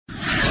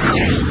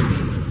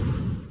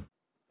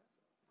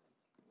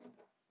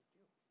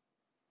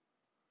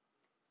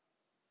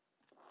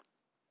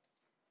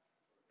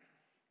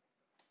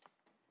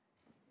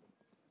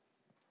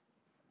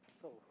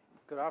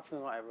Good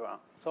afternoon, everyone.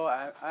 So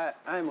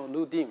I'm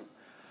Lu Dim,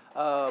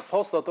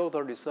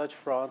 postdoctoral research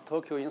from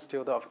Tokyo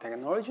Institute of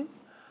Technology.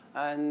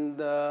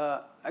 And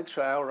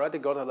actually, I already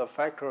got the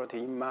faculty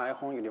in my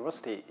home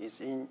university.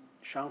 It's in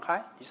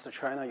Shanghai, East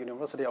China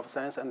University of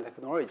Science and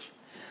Technology.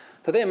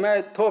 Today,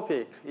 my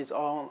topic is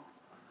on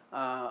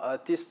a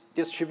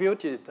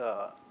distributed,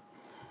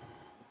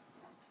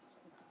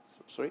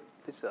 sorry,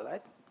 this is a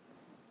light.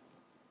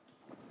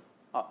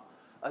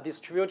 A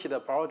distributed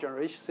power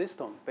generation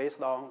system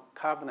based on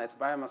carbonate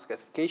biomass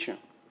gasification.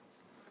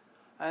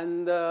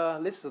 And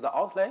this is the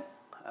outline,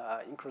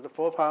 includes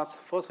 4 parts.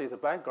 First is the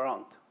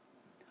background.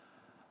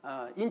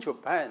 In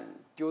Japan,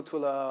 due to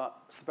the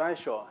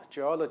special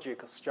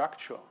geologic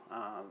structure,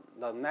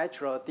 the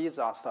natural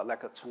disaster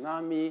like a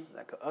tsunami,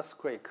 like an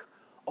earthquake,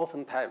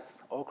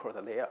 oftentimes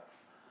occurred there.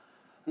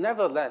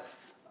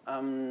 Nevertheless,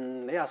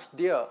 there are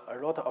still a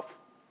lot of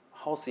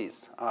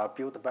houses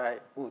built by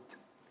wood.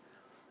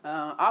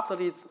 After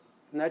this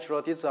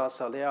natural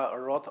disaster, there are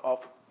a lot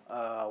of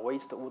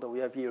waste wood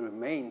will be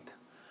remained.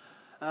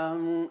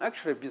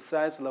 Actually,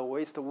 besides the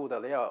waste wood,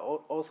 there are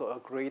also a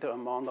greater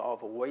amount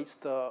of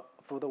waste,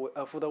 food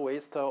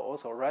waste,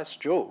 also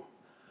residue.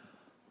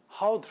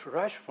 How to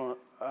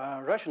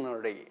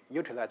rationally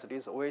utilize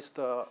this waste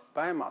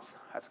biomass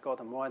has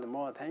got more and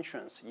more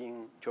attention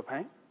in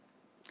Japan.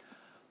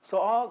 So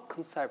our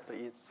concept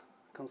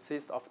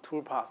consists of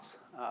 2 parts.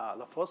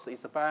 The first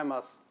is the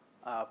biomass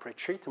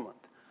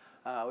pretreatment,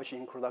 which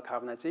includes the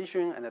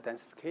carbonization and the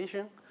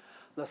densification.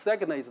 The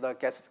second is the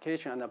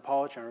gasification and the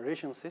power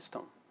generation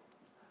system.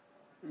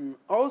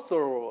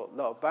 Also,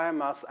 the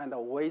biomass and the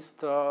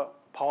waste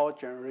power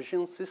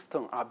generation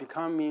system are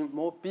becoming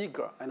more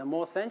bigger and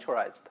more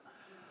centralized.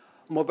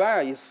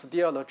 Mobile is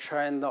still the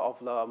trend of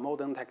the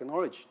modern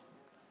technology.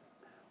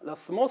 The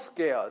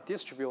small-scale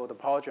distributed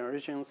power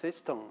generation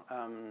system,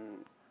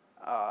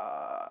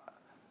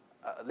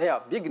 there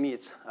are big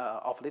needs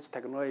of this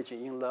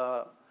technology in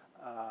the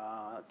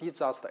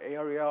disaster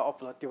area of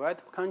the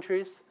developed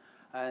countries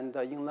and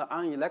in the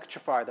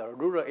unelectrified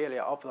rural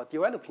area of the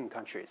developing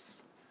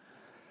countries.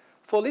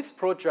 For this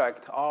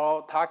project,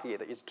 our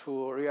target is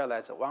to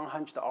realize a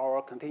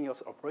 100-hour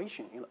continuous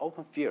operation in the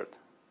open field.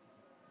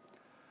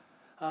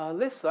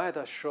 This slide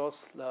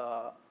shows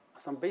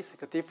some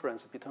basic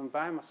difference between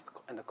biomass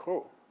and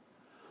coal.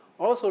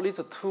 Also, these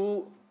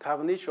 2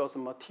 carbonaceous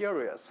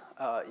materials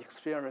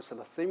experience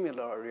a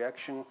similar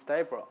reaction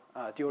stable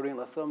during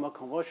the thermal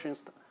conversion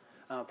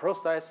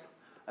process,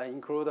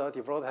 include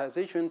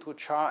devolatilization to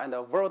char and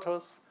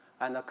volatiles,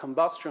 and the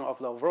combustion of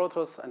the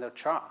volatiles and the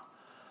char.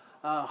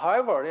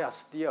 However, there are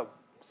still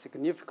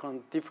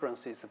significant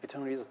differences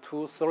between these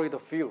 2 solid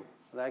fuels,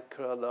 like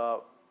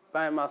the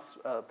biomass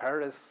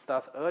parallel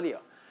discussed earlier.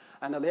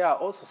 And there are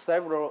also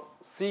several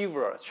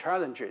severe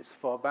challenges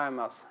for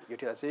biomass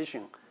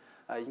utilization,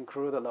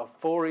 include the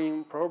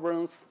fouling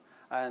problems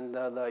and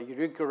the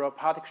irregular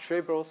particle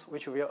triples,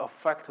 which will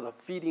affect the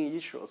feeding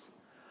issues.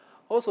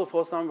 Also,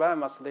 for some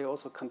biomass, they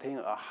also contain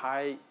a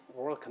high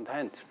water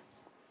content.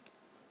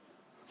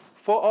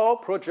 For our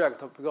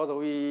project, because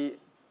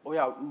we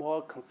are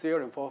more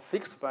considering for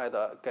fixed bed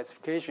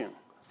gasification,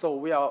 so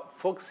we are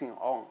focusing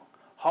on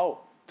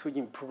how to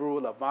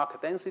improve the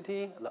mark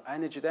density, the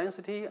energy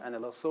density, and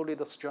the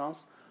solid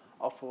strength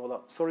of the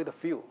solid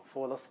fuel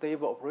for the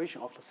stable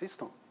operation of the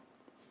system.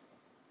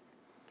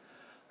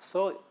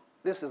 So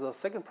this is the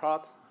second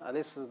part.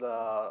 This is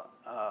the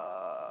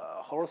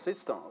whole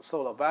system.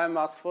 So the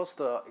biomass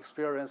first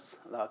experience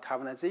the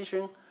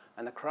carbonization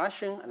and the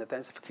crushing and the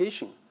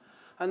densification.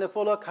 And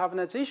for the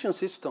carbonization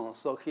system,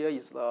 so here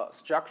is the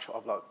structure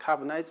of the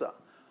carbonizer,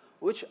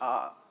 which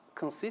are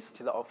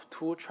consisted of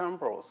 2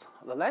 chambers.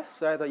 The left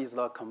side is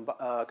the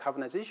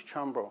carbonization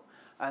chamber,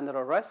 and the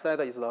right side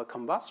is the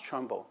combustion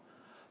chamber.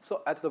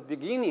 So at the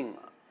beginning,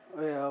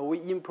 we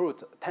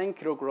input 10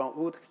 kilogram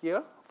wood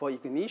here for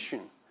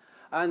ignition.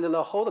 And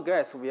the hot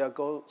gas will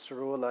go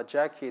through the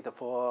jacket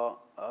for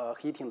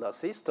heating the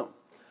system.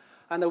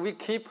 And we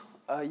keep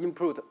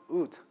input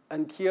wood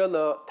until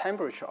the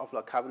temperature of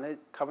the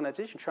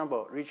carbonization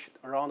chamber reached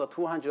around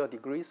 200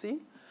 degrees C.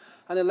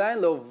 And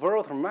then the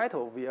volatile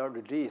metal will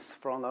release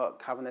from the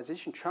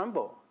carbonization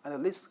chamber.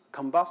 And this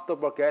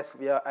combustible gas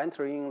will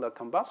enter in the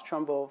combustion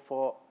chamber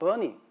for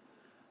burning.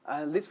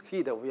 And this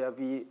heat will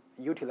be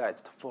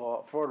utilized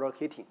for further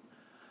heating.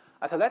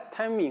 At that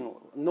timing,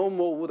 no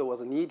more wood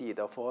was needed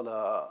for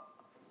the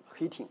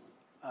heating.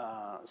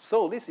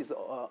 So this is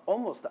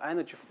almost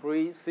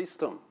energy-free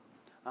system.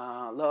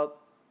 The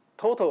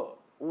total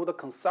wood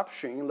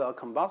consumption in the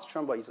combustion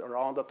chamber is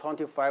around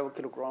 25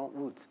 kilogram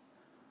wood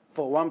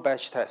for 1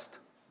 batch test.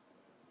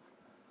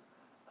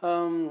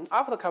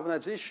 After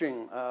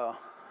carbonization,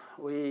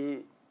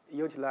 we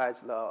utilize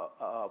the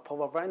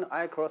polyvinyl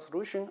alcohol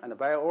solution and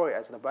bio-oil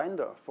as the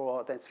binder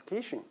for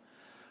densification.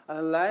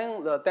 And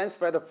then the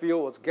densified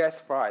fuel was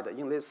gasified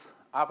in this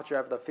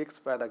updraft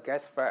fixed bed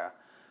gasifier.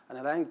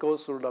 And then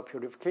goes through the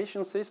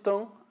purification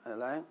system, and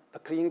then the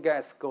clean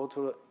gas go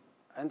to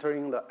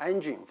entering the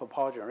engine for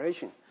power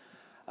generation.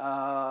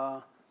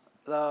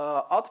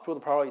 the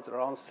output power is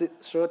around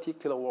 30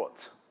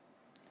 kilowatts.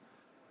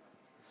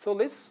 So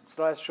this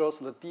slide shows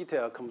the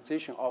detailed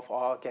composition of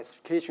our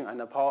gasification and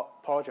the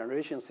power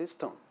generation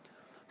system.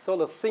 So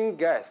the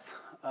syngas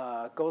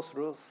goes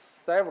through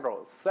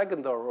several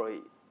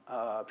secondary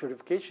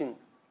purification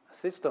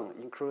systems,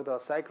 include the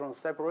cyclone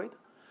separator,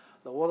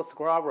 the water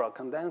scrubber,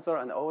 condenser,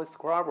 and oil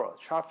scrubber,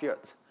 char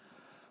filter.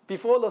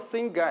 Before the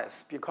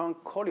syngas become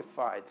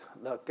qualified,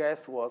 the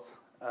gas was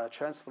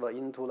transferred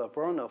into the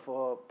burner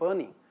for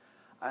burning.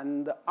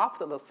 And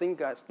after the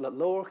syngas, the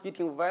lower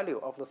heating value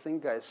of the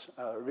syngas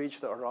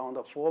reached around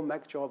 4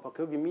 megajoule per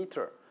cubic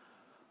meter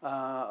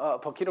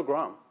per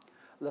kilogram.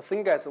 The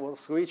syngas was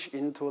switched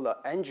into the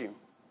engine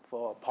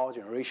for power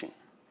generation.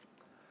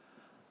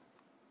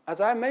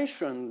 As I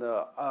mentioned,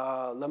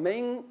 the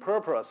main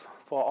purpose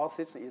for our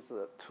system is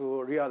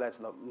to realize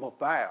the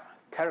mobile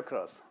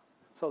characters.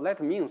 So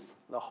that means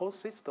the whole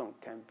system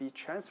can be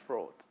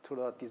transferred to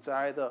the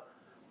desired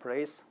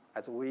place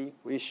as we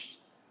wish.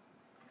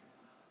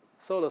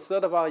 So the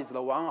third part is the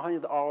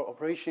 100-hour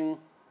operation.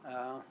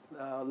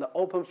 The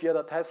open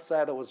field test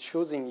site was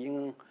chosen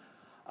in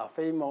a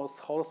famous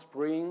hot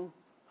spring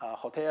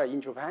hotel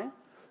in Japan.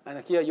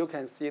 And here you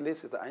can see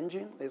this is the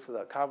engine, this is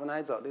the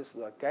carbonizer, this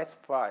is the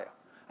gasifier,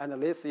 and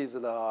this is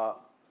the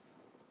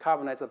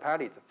carbonizer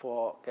pellet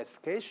for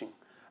gasification.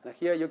 And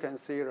here you can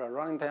see the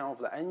running time of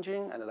the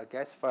engine and the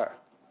gasifier.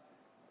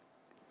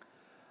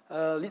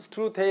 These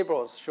two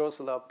tables shows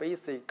the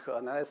basic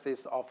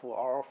analysis of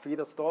our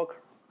feedstock.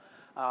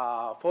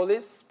 For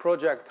this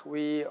project,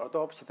 we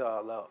adopted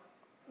the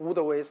wood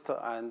waste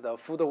and the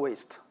food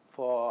waste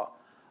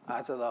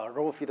as the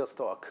raw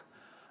feedstock.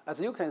 As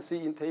you can see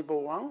in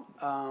table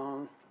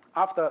 1,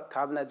 after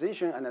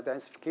carbonization and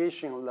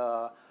densification,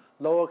 the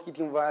lower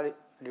heating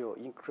value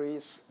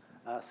increased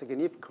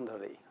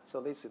significantly. So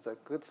this is a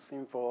good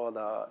thing for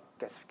the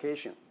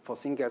gasification, for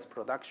syngas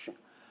production.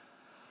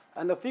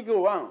 And the figure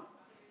 1,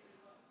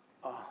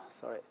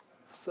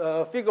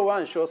 So figure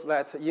 1 shows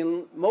that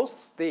in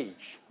most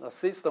stages, the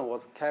system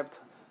was kept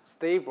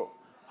stable.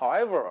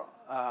 However,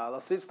 the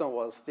system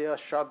was still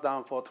shut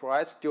down for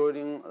twice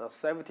during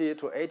 70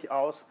 to 80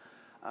 hours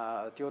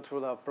due to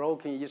the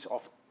blockage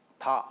of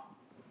tar.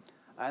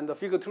 And the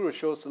figure 2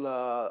 shows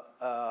the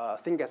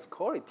syngas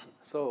quality.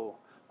 So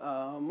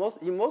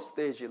in most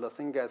stages, the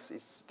syngas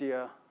is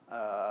still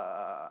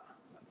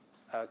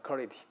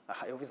quality,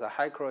 with a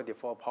high quality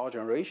for power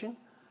generation.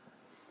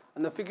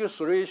 And the figure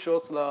 3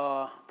 shows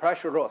the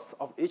pressure loss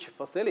of each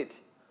facility.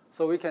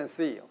 So we can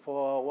see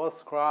for water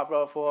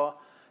scrubber, for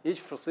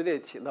each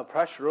facility, the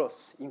pressure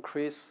loss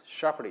increased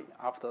sharply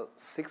after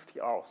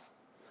 60 hours.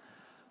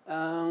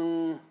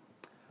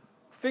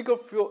 Figure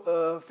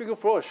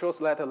 4 shows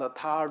that the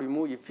tar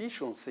remove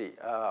efficiency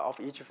of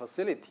each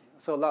facility.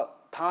 So the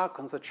tar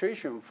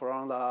concentration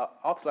from the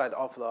outlet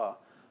of the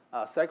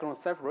cyclone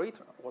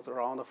separator was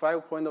around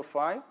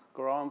 5.5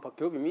 grams per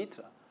cubic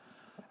meter.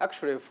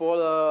 Actually, for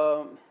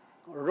the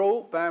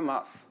raw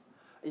biomass,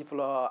 if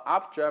the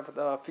updraft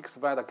fixed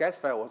by the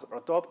gasifier was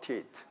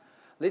adopted,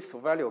 this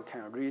value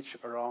can reach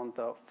around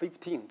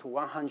 15 to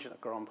 100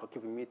 grams per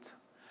cubic meter.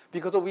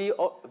 Because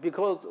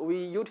we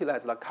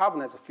utilize the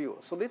carbonized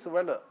fuel, so this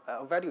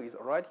value is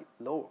already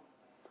low.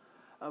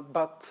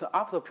 But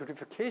after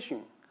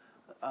purification,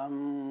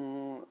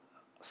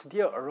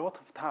 still a lot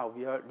of tar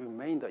will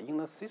remain in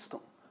the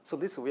system. So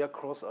this will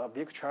cause a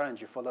big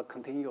challenge for the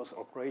continuous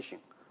operation.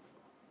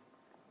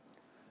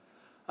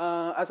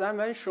 As I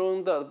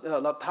mentioned,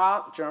 the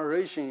tar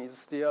generation is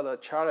still a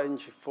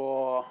challenge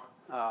for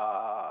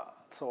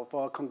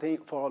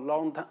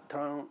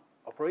long-term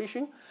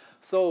operation.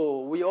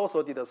 So we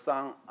also did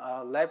some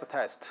lab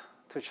tests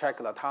to check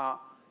the tar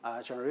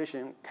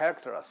generation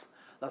characters.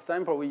 The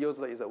sample we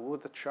used is a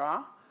wood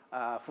char,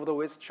 food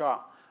waste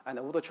char, and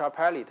a wood char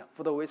pellet,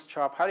 food waste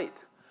char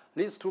pellet.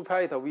 These two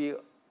pellets, we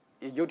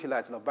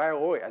utilize the bio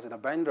oil as the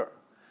binder.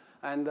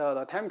 And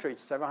the temperature is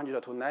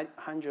 700 to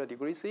 900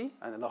 degrees C,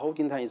 and the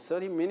holding time is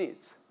 30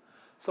 minutes.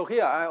 So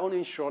here I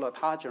only show the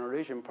tar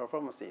generation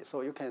performance.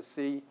 So you can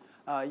see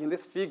in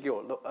this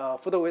figure, the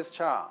food waste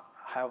char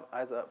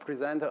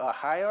present a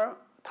higher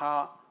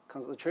tar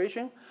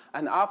concentration,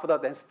 and after the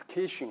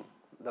densification,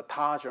 the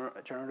tar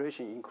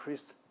generation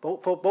increased,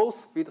 for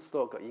both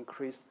feedstock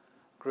increased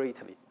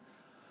greatly.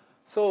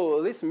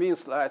 So this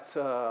means that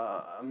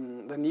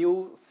the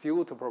new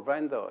CO2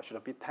 preventer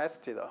should be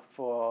tested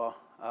for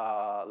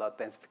the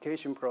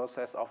densification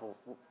process of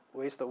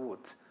waste wood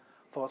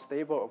for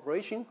stable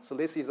operation. So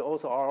this is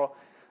also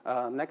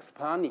our next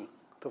planning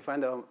to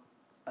find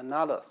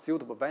another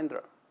suitable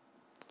vendor.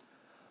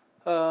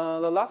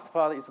 The last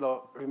part is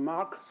the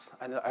remarks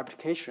and the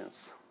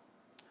applications.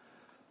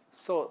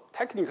 So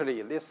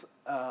technically, this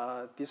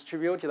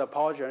distributed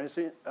power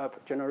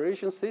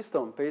generation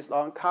system based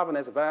on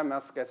carbonized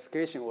biomass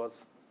gasification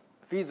was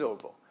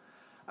feasible.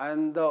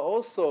 And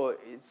also,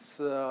 it's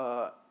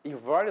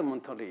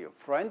environmentally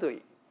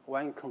friendly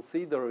when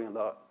considering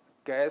the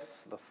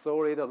gas, the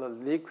solid, the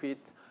liquid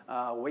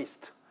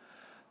waste.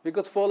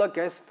 Because for the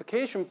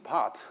gasification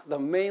part, the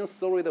main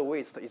solid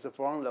waste is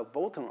from the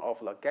bottom of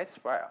the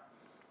gasifier.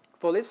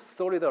 For this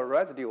solid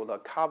residue, the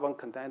carbon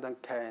content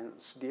can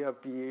still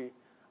be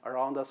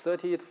around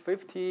 30 to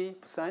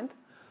 50%.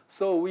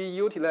 So we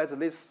utilize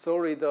this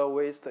solid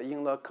waste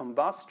in the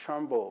combustion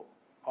chamber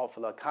of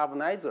the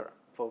carbonizer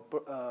for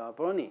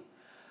burning.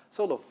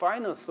 So the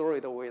final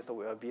solid waste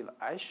will be the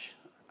ash.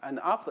 And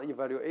after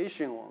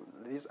evaluation,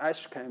 this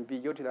ash can be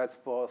utilized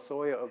for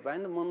soil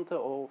abandonment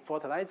or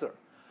fertilizer.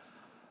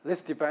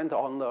 This depends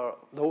on the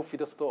low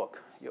feedstock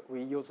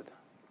we used.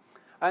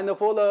 And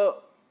for the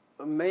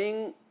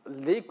main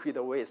liquid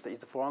waste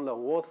is from the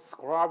water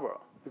scrubber.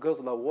 Because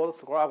the water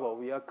scrubber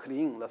will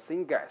clean the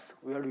syngas,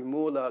 will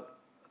remove the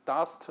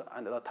dust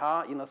and the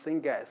tar in the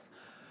syngas.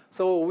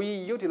 So we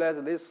utilize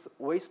this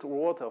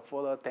wastewater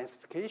for the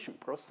densification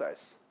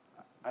process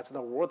as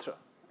the water.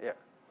 Yeah.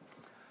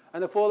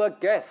 And for the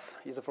gas,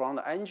 is from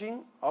the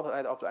engine.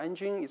 Outside of the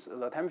engine,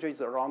 the temperature is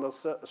around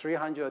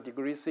 300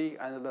 degrees C,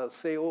 and the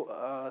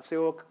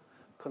CO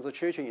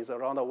concentration is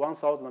around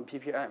 1,000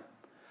 ppm.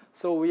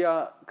 So we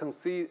are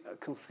concede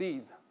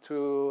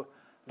to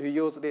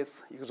reuse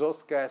this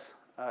exhaust gas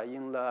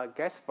in the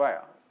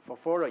gasifier for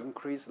further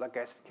increase the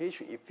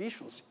gasification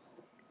efficiency.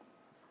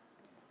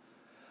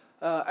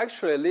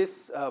 Actually,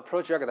 this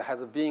project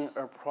has been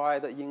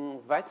applied in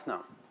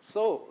Vietnam.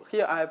 So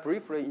here I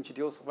briefly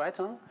introduce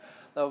Vietnam.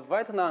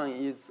 Vietnam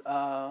is,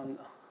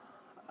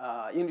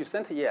 in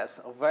recent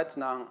years,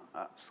 Vietnam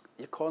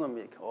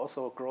economy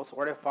also grows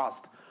very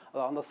fast,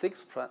 around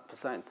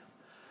 6%.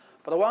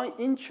 But one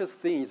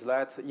interesting thing is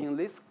that in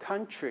this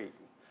country,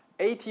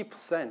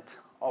 80%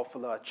 of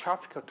the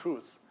traffic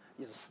tools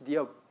is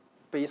still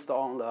based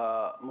on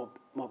the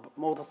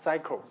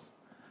motorcycles.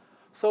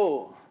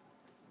 So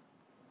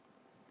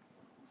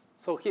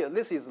here,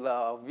 this is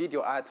the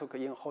video I took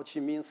in Ho Chi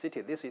Minh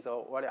City. This is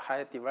a very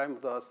high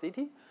developed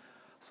city.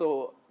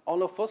 So on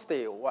the first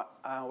day, when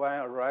I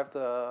arrived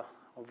in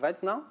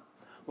Vietnam,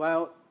 when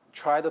I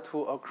tried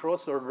to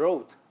cross the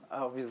road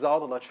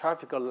without the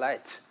traffic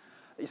light,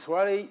 it's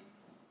very,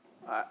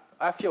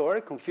 I feel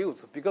very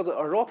confused because a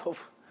lot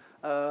of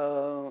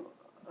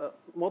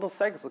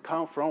motorcycles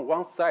come from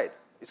one side.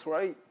 It's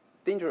very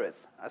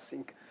dangerous, I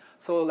think.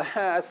 So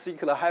I seek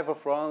the help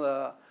from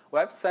the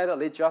website.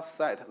 They just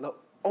said, the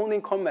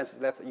only comment is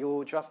that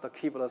you just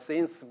keep the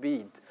same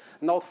speed,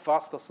 not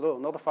fast, slow,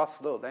 not fast,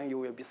 slow, then you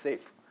will be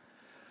safe.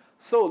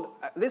 So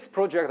this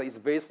project is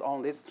based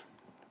on this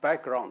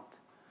background.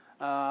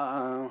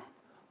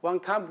 One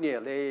company,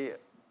 they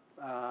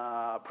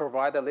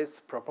provided this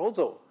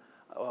proposal,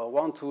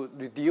 want to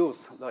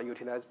reduce the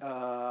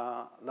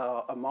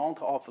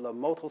amount of the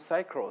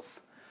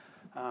motorcycles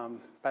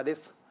by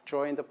this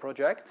joint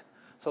project.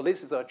 So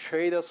this is a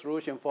trade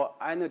solution for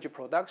energy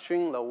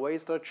production, the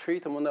waste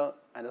treatment,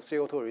 and the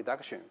CO2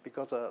 reduction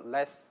because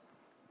less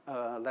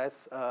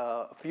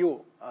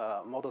few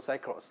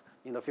motorcycles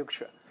in the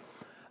future.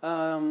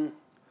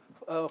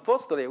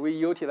 Firstly, we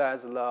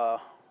utilize the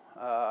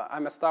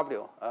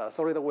MSW,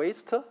 solid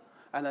waste,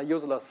 and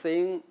use the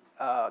same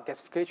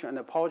gasification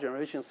and power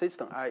generation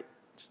system I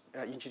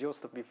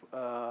introduced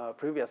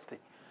previously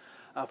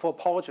for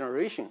power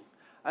generation.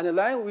 And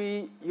then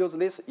we use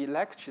this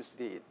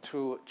electricity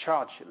to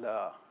charge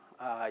the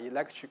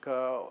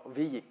electrical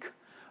vehicle.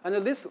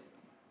 And this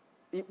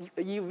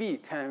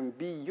EV can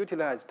be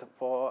utilized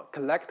for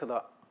collect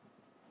the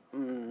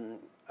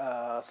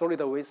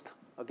solid waste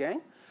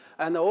again.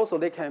 And also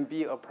they can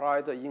be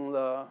applied in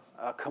the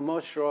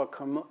commercial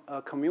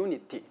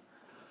community.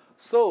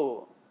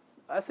 So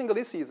I think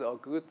this is a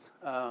good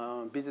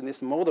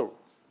business model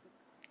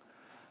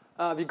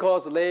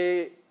because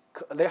they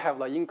have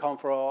the income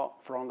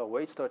from the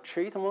waste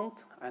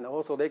treatment, and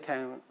also they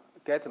can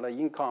get the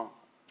income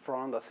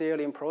from the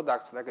selling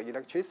products like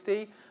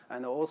electricity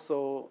and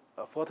also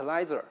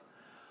fertilizer.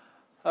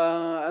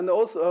 And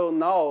also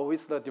now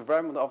with the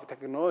development of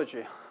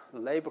technology, the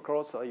labor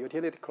cost,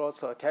 utility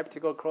cost,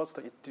 capital cost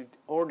is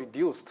all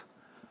reduced.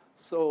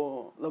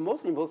 So the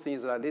most important thing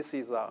is that this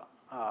is a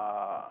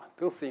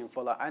good thing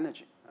for the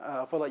energy,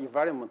 for the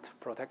environment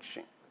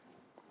protection.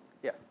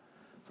 Yeah.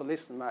 So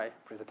this is my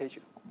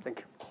presentation. Thank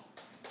you.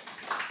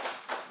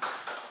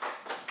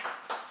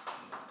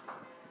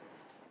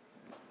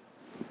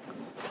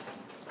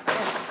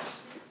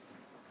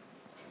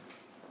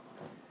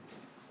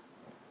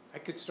 I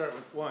could start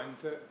with one.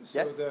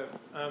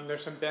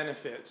 There's some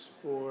benefits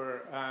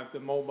for the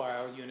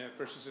mobile unit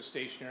versus a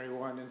stationary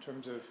one in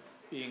terms of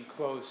being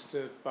close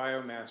to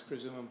biomass,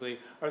 presumably.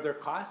 Are there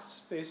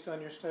costs based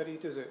on your study?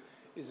 Is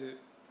it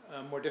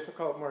more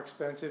difficult, more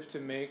expensive to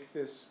make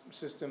this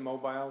system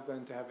mobile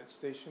than to have it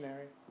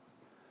stationary?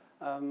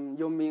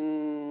 You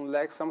mean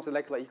like something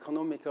like the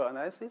economic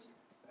analysis?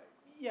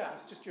 Yeah,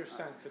 it's just your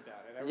sense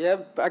about it.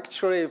 Yeah,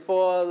 actually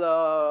for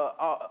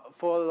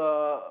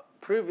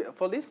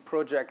this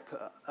project,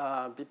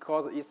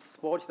 because it's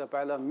supported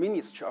by the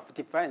Ministry of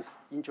Defense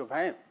in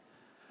Japan,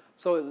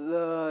 so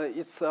the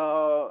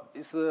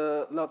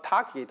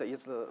target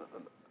is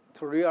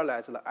to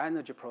realize the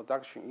energy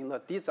production in the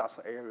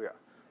disaster area.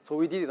 So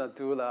we didn't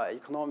do the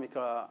economic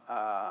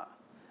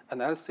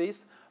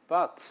analysis.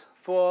 But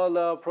for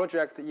the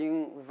project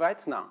in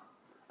Vietnam,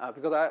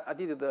 because I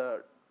did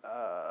the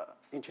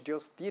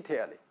introduce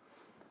detailing,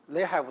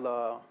 they have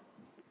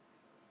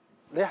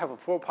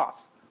 4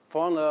 parts.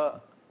 From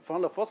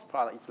the first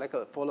part, it's like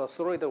for the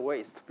solid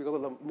waste,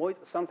 because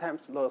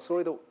sometimes the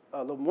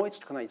the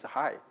moisture content is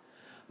high.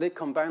 They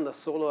combine the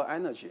solar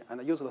energy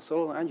and use the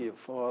solar energy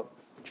for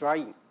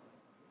drying.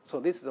 So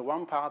this is the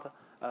one part,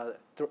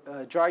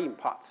 drying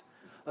part.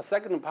 The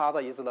second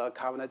part is the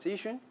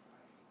carbonization.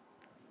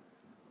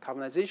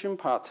 Carbonization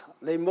part,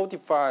 they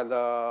modify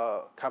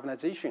the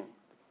carbonization,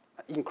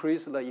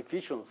 increase the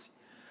efficiency.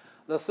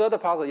 The third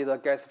part is the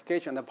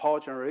gasification and the power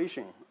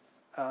generation.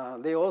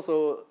 They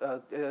also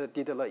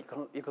did the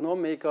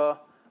economic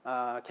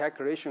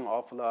calculation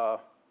of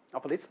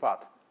this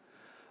part.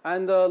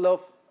 And the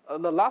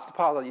last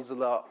part is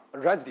the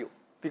residue.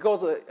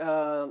 Because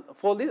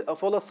for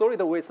the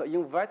solid waste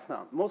in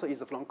Vietnam, most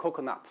is from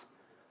coconut.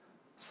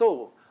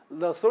 So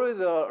the solid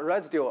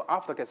residue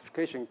after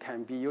gasification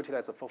can be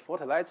utilized for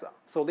fertilizer.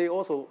 So they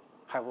also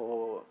have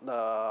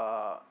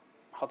the,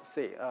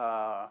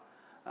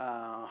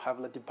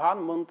 have the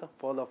department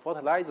for the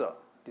fertilizer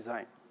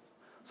design.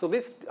 So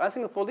this, I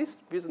think for this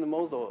business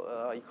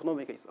model,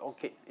 economic is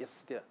okay. It's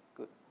still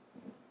good.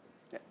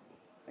 Yeah,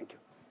 thank you.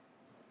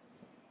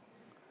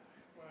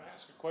 Well, I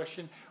ask a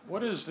question.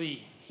 What is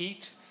the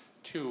heat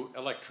to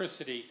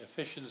electricity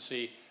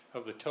efficiency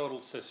of the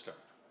total system?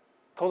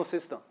 Total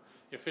system.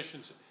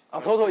 Efficiency.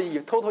 Total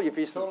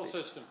efficiency. Total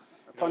system.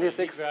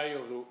 26. The heat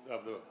value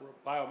of the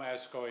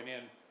biomass going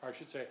in, or I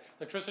should say,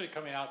 electricity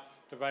coming out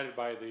divided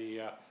by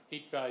the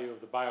heat value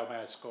of the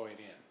biomass going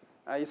in.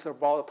 It's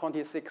about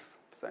 26%.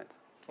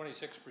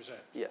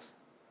 26%. Yes.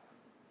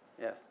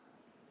 Yeah.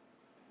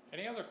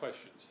 Any other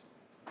questions?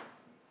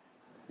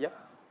 Yeah.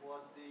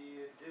 What do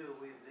you do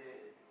with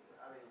the,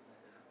 I mean,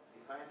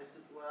 if I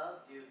understood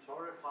well, you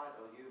torrefy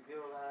or you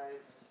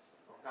pyrolyze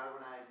or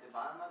carbonize the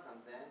biomass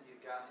and then you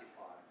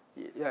gasify.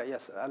 Yeah,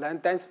 yes, and then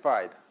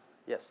densified,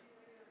 yes.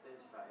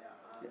 Densify,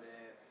 yeah. And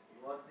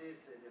what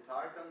is, the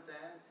tar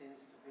content seems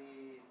to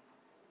be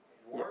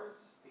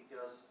worse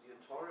because you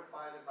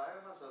torrefy the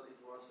biomass, or it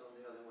was on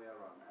the other way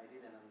around? I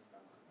didn't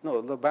understand.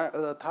 No, the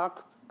tar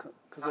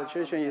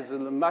concentration is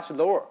much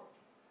lower.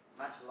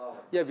 Much lower.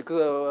 Yeah, because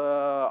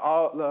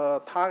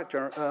the tar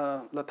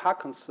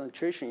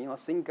concentration in a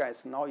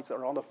syngas now is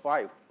around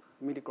 5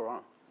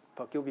 milligram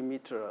per cubic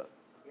meter.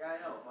 Yeah, I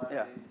know, but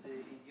yeah.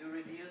 You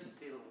reduce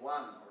till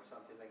 1 or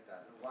something like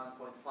that,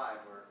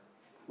 1.5 or.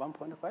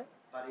 1.5?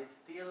 But it's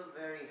still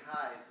very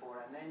high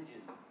for an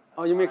engine.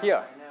 Oh, you mean here?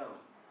 I know.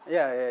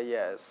 Yeah,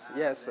 yes, And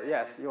yes,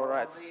 you're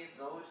right.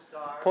 Those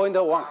stars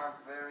 0.1 are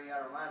very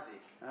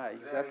aromatic.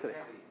 Exactly.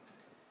 Very heavy.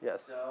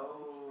 Yes.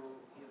 So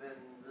even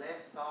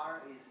less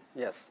tar is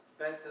yes.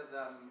 better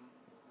than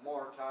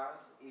more tars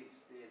if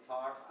the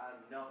tars are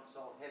not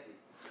so heavy.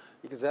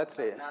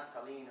 Exactly. Like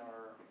naphthalene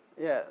or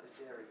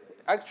yes.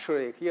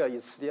 Actually, here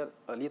is still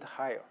a little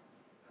higher,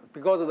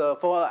 because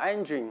for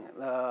engine,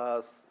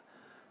 the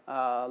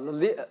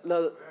very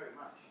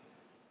much.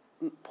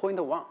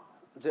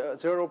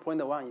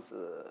 0.1 is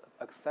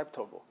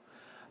acceptable,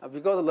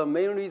 because the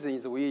main reason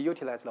is we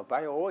utilize the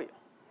bio oil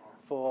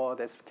for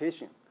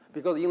gasification.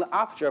 Because in the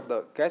upper of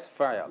the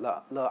gasifier,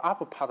 the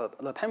upper part,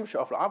 the temperature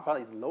of the upper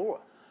part is lower,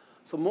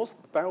 so most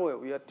bio oil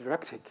will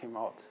directly came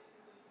out.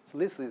 So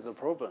this is a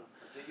problem.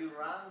 Do you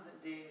run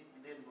the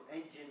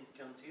engine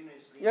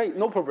continuously? Yeah,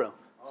 no problem.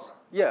 Right.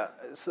 Yeah.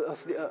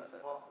 100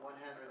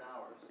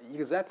 hours.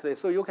 Exactly.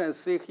 So you can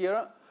see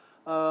here,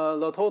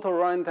 the total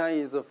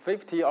runtime is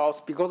 50 hours,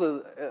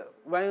 because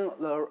when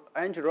the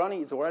engine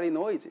running is very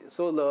noisy.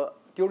 So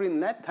during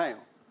night time,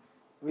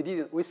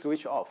 we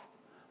switch off,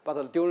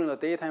 but during the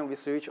daytime we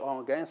switch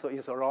on again. So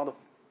it's around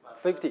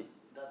 50.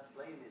 That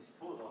flame is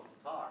full of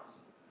tars.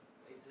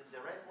 It's the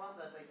red one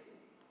that I see.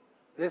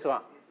 This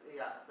one.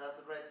 Yeah,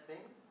 that red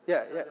thing.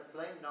 Yeah, so yeah. The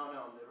flame? No, the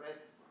red.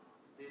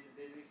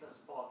 There is a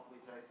spot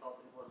which I thought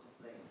it was a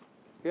flame.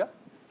 Yeah.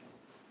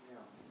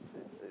 Yeah.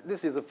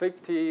 This is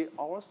 50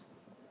 hours.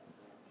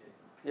 Okay.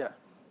 Yeah.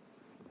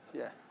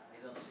 Yeah. I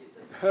don't see it.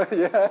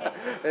 Yeah,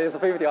 it's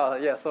 50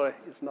 hours. Yeah, sorry,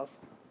 it's not.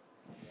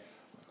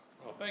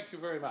 Well, thank you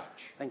very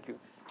much. Thank you.